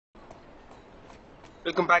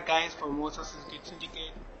Welcome back guys for more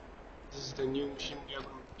Syndicate. This is the new mission we are going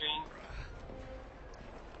to be playing.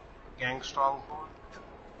 Gang Stronghold.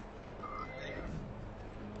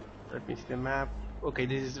 Let me see the map. Okay,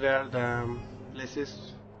 this is where the place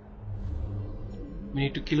is. We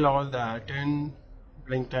need to kill all the 10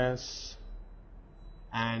 blinkers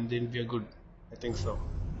and then we are good. I think so.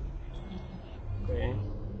 Okay.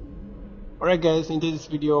 Alright guys, enjoy this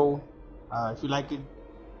video. If you like it,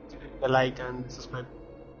 give it a like and subscribe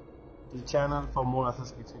to the channel for more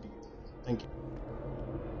Assassin's Creed Syndicate. Thank you.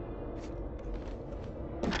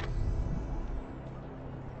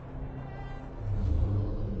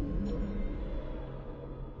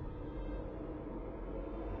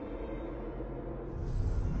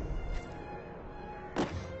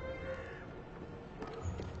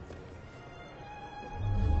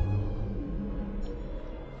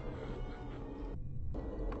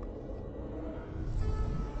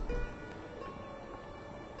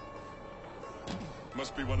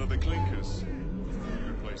 Must be one of the clinkers.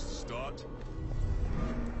 Good place to start.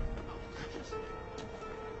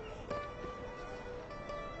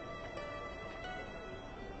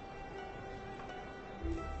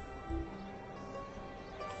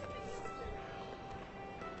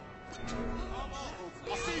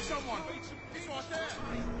 I see someone! He's right there!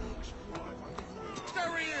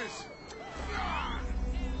 There he is!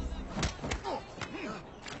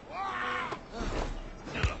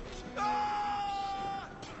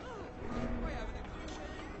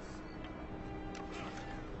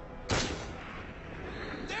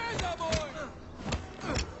 There's a boy!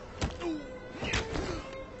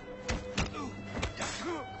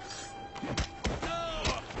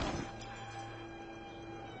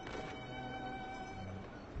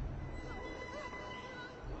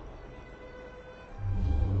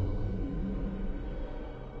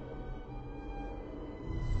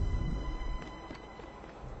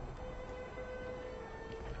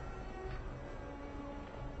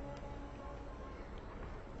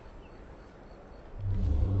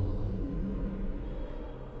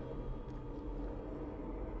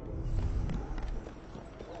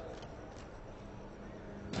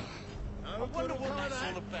 I wonder what that's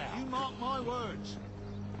all about. You mark my words.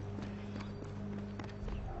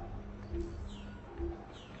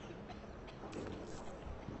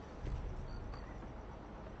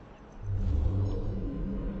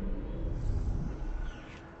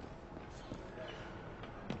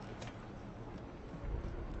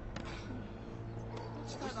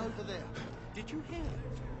 What's that over there? Did you hear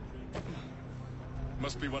it?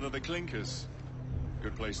 Must be one of the clinkers.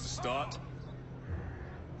 Good place to start.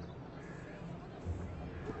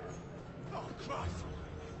 Oh, Christ!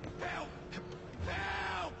 Help!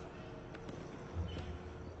 Help!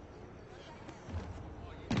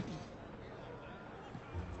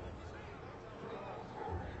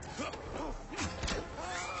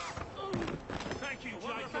 Thank you,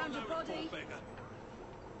 Jacob. Found your body.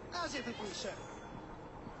 How's everything set?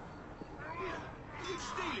 Are you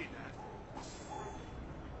stealing that?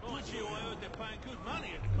 Mind you, I heard they're paying good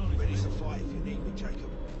money at the college. Ready to fight if you need me, Jacob.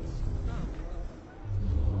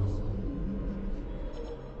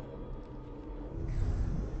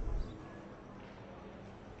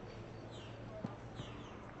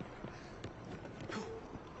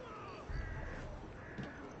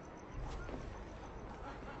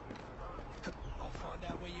 I'll find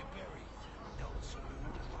out where you're buried. Don't salute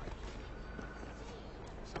right.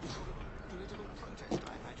 Some sort of political protest,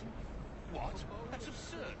 I imagine. What? That's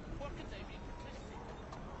absurd. What could they be protesting?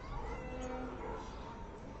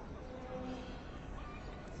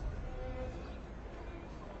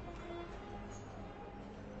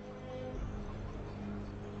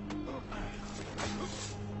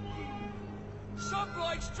 Some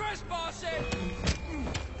bloke's trespassing!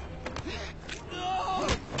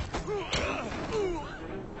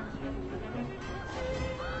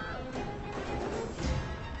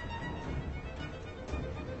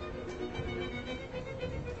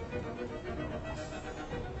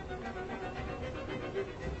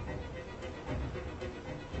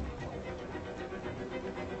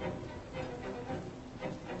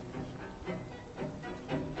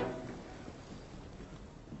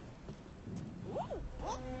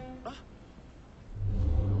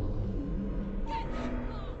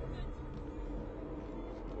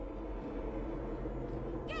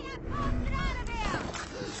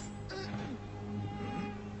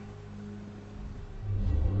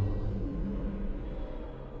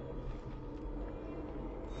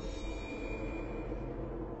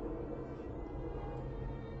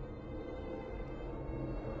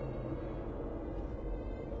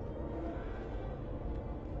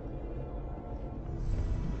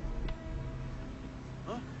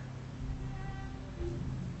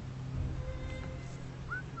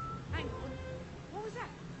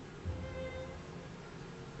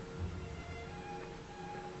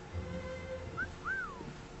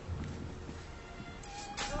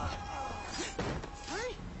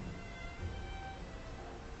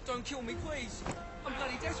 Don't kill me, please. I'm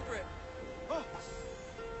bloody desperate. Oh.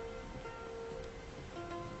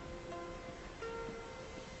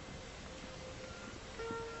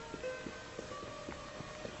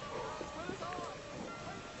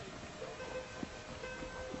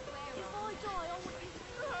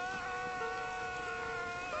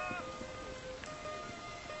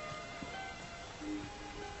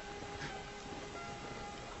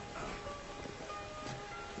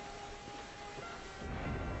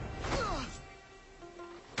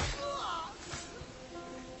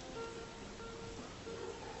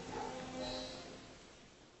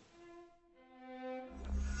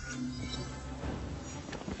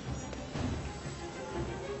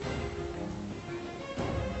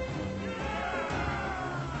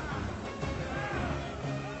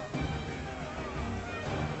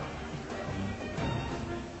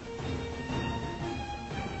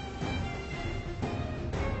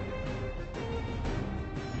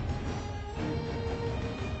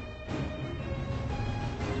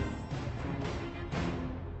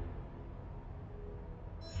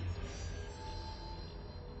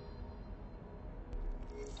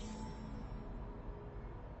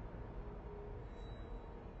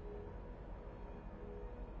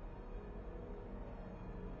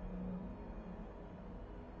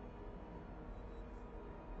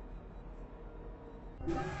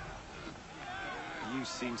 You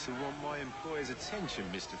seem to want my employer's attention,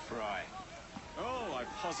 Mr. Fry. Oh, I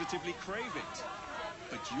positively crave it.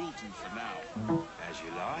 But you'll do for now. As you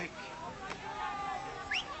like.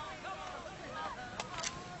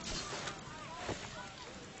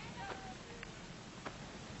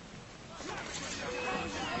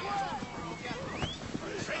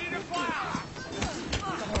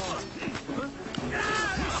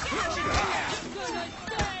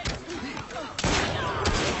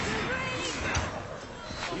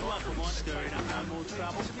 Stirring up no more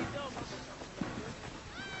trouble.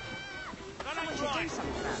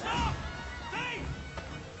 Stop! Hey!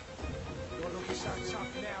 You're looking so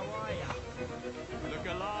tough now, are you? Look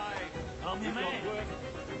alive. I'm your man.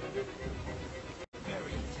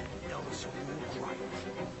 Very noticeable right.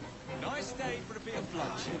 Nice day for a bit of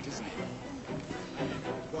bloodshed, isn't it?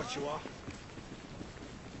 What you are?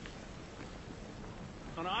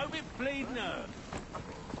 And I hope it bleed nerve.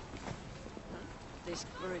 This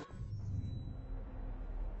brute.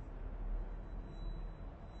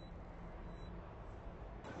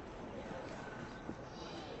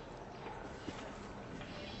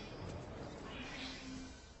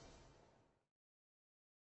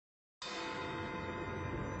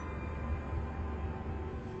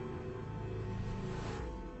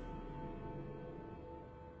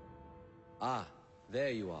 Ah, there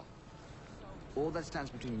you are. All that stands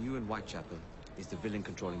between you and Whitechapel is the villain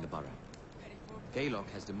controlling the borough. Gaylock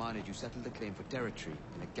has demanded you settle the claim for territory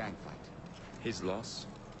in a gang fight. His loss?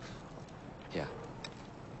 Yeah.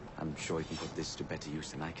 I'm sure he can put this to better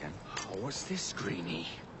use than I can. Oh, what's this, Greenie?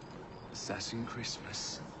 Assassin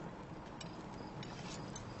Christmas.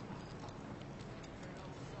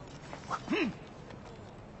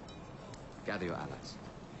 Gather your allies.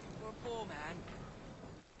 For a poor man.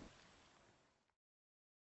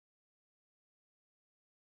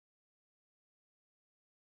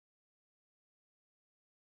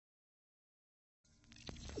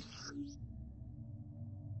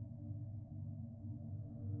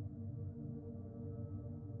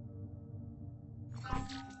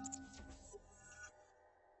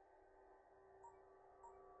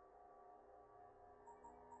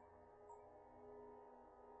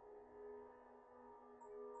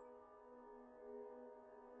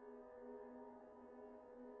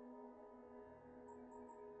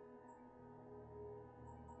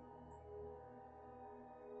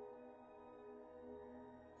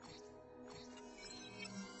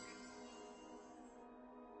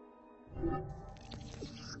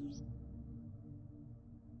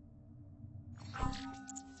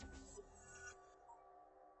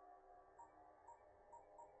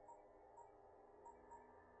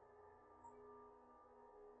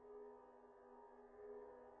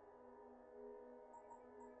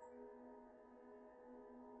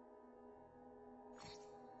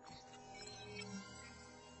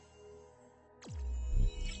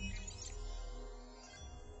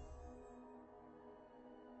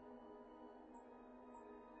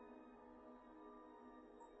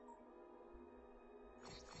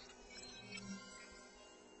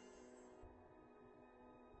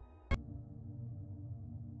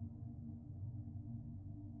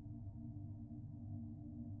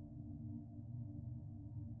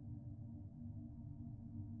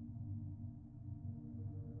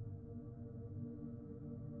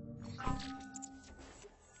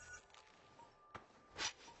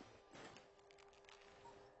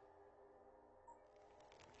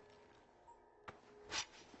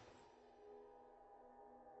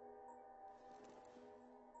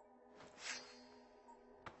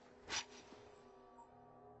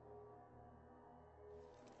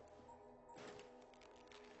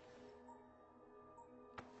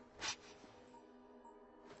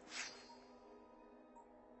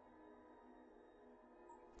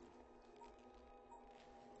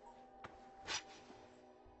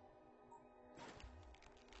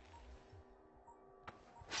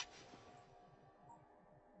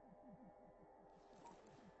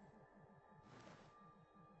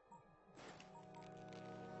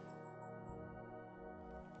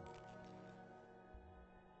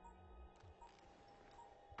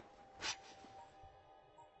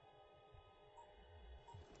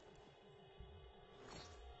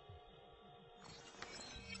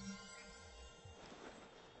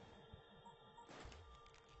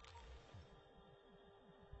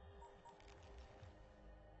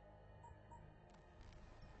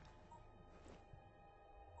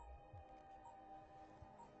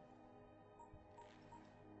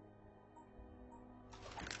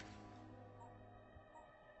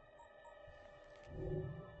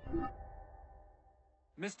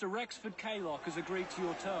 Mr. Rexford Kaylock has agreed to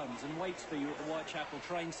your terms and waits for you at the Whitechapel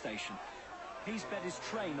train station. He's bet his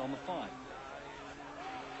train on the fight.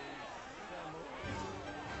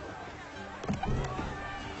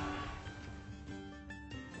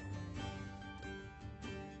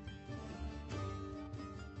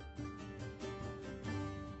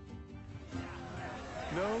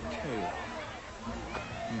 No Kaylock.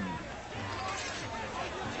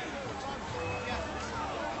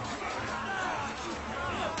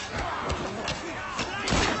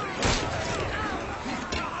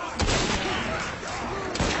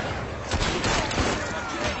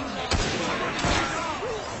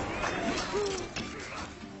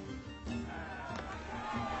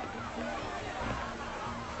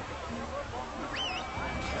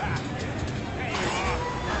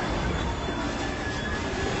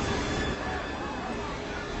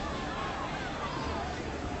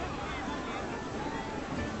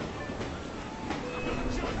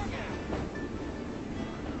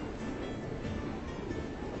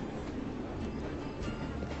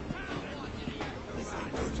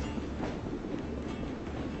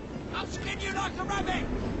 I'll skin you like a rabbit!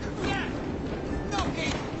 Yeah! Knock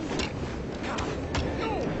it!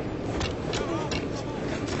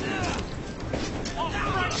 I'll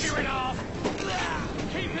break you in half!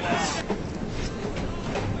 Keep it there!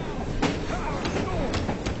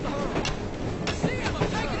 See him! I'm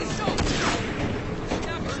taking a shot!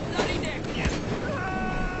 Stab her bloody neck!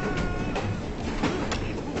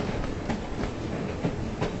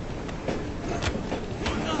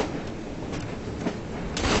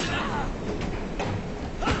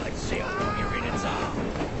 Let's see how long you're in its arm!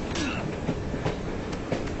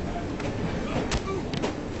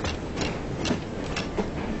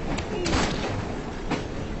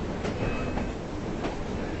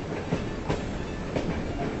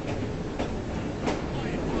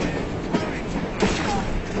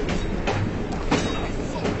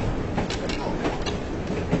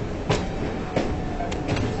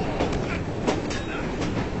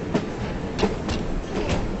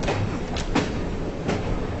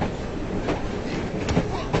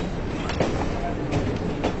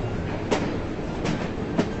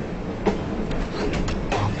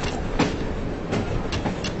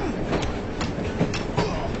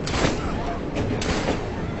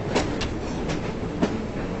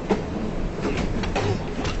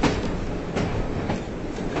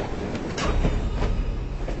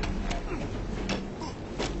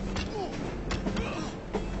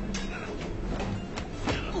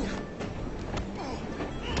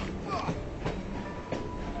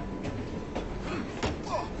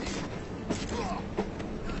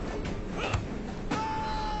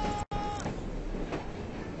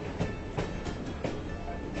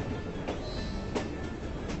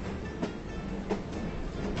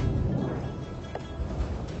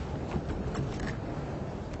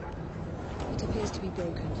 It appears to be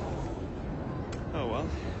broken. Oh well,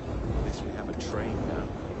 at least we have a train now.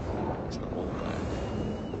 It's not all bad.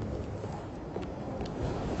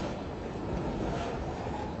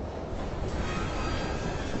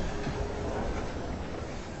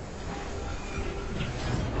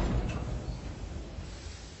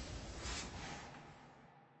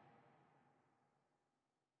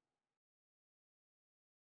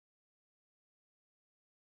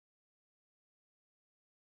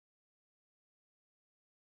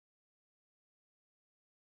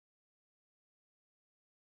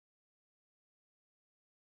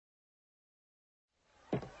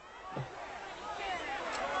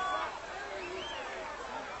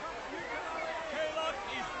 Kaylock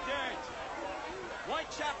is dead.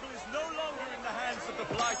 Whitechapel is no longer in the hands of the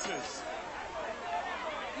Blighters.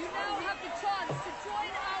 You now have the chance to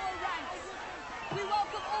join our ranks. We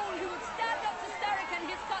welcome all who would stand up to Starrick and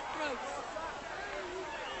his cutthroats.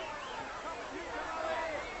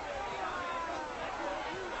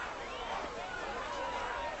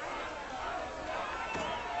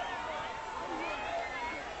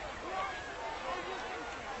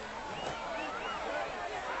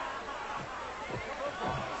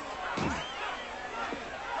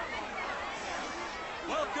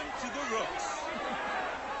 Welcome to the Rooks.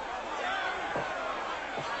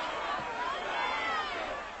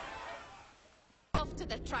 Off to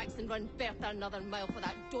the tracks and run Bertha another mile for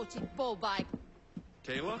that doted ball bag.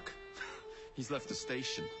 Kaylock? He's left the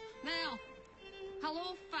station. Well,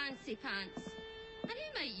 hello, fancy pants. And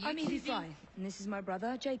who might you I'm two Evie be? Fry, and this is my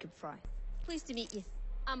brother, Jacob Fry. Pleased to meet you.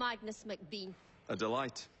 I'm Agnes McBean. A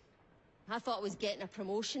delight. I thought I was getting a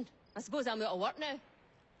promotion. I suppose I'm out of work now.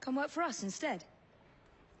 Come work for us instead.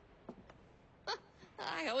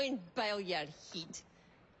 I won't bile your heat.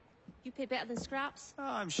 You pay better than scraps?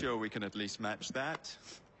 I'm sure we can at least match that.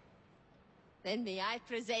 Then may I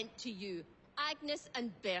present to you Agnes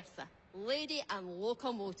and Bertha, lady and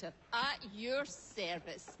locomotive, at your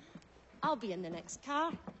service. I'll be in the next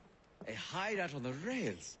car. A hideout on the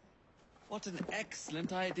rails. What an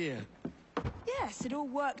excellent idea. Yes, it all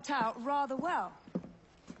worked out rather well.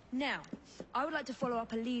 Now, I would like to follow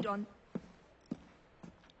up a lead on...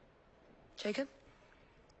 Jacob?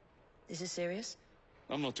 This is serious?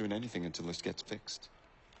 I'm not doing anything until this gets fixed.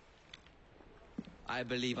 I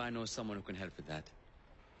believe I know someone who can help with that.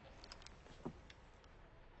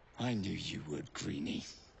 I knew you would, Greenie.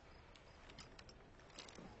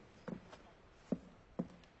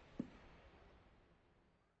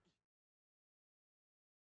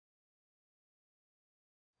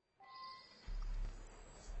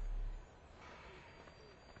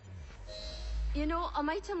 You know, a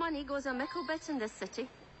mite of money goes a mickle bit in this city.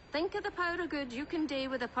 Think of the power of good you can do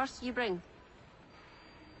with the purse you bring.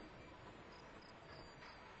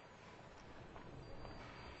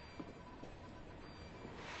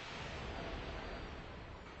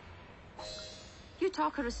 You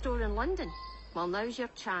talk of a store in London. Well, now's your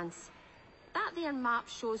chance. That there map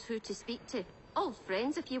shows who to speak to. Old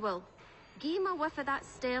friends, if you will. Give 'em a whiff of that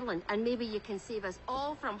sterling, and maybe you can save us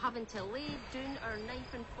all from having to lay down our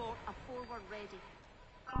knife and fork afore we're ready.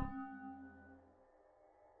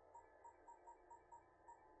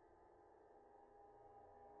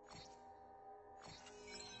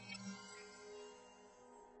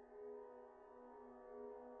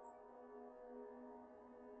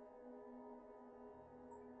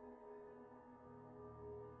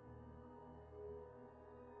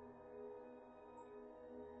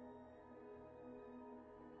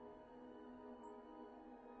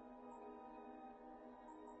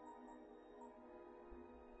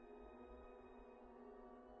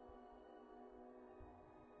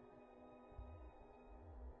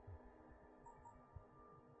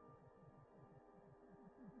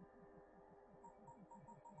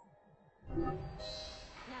 Now,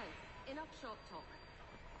 enough shop talk.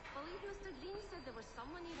 Believe Mr. Green said there was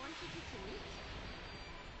someone he wanted you to meet?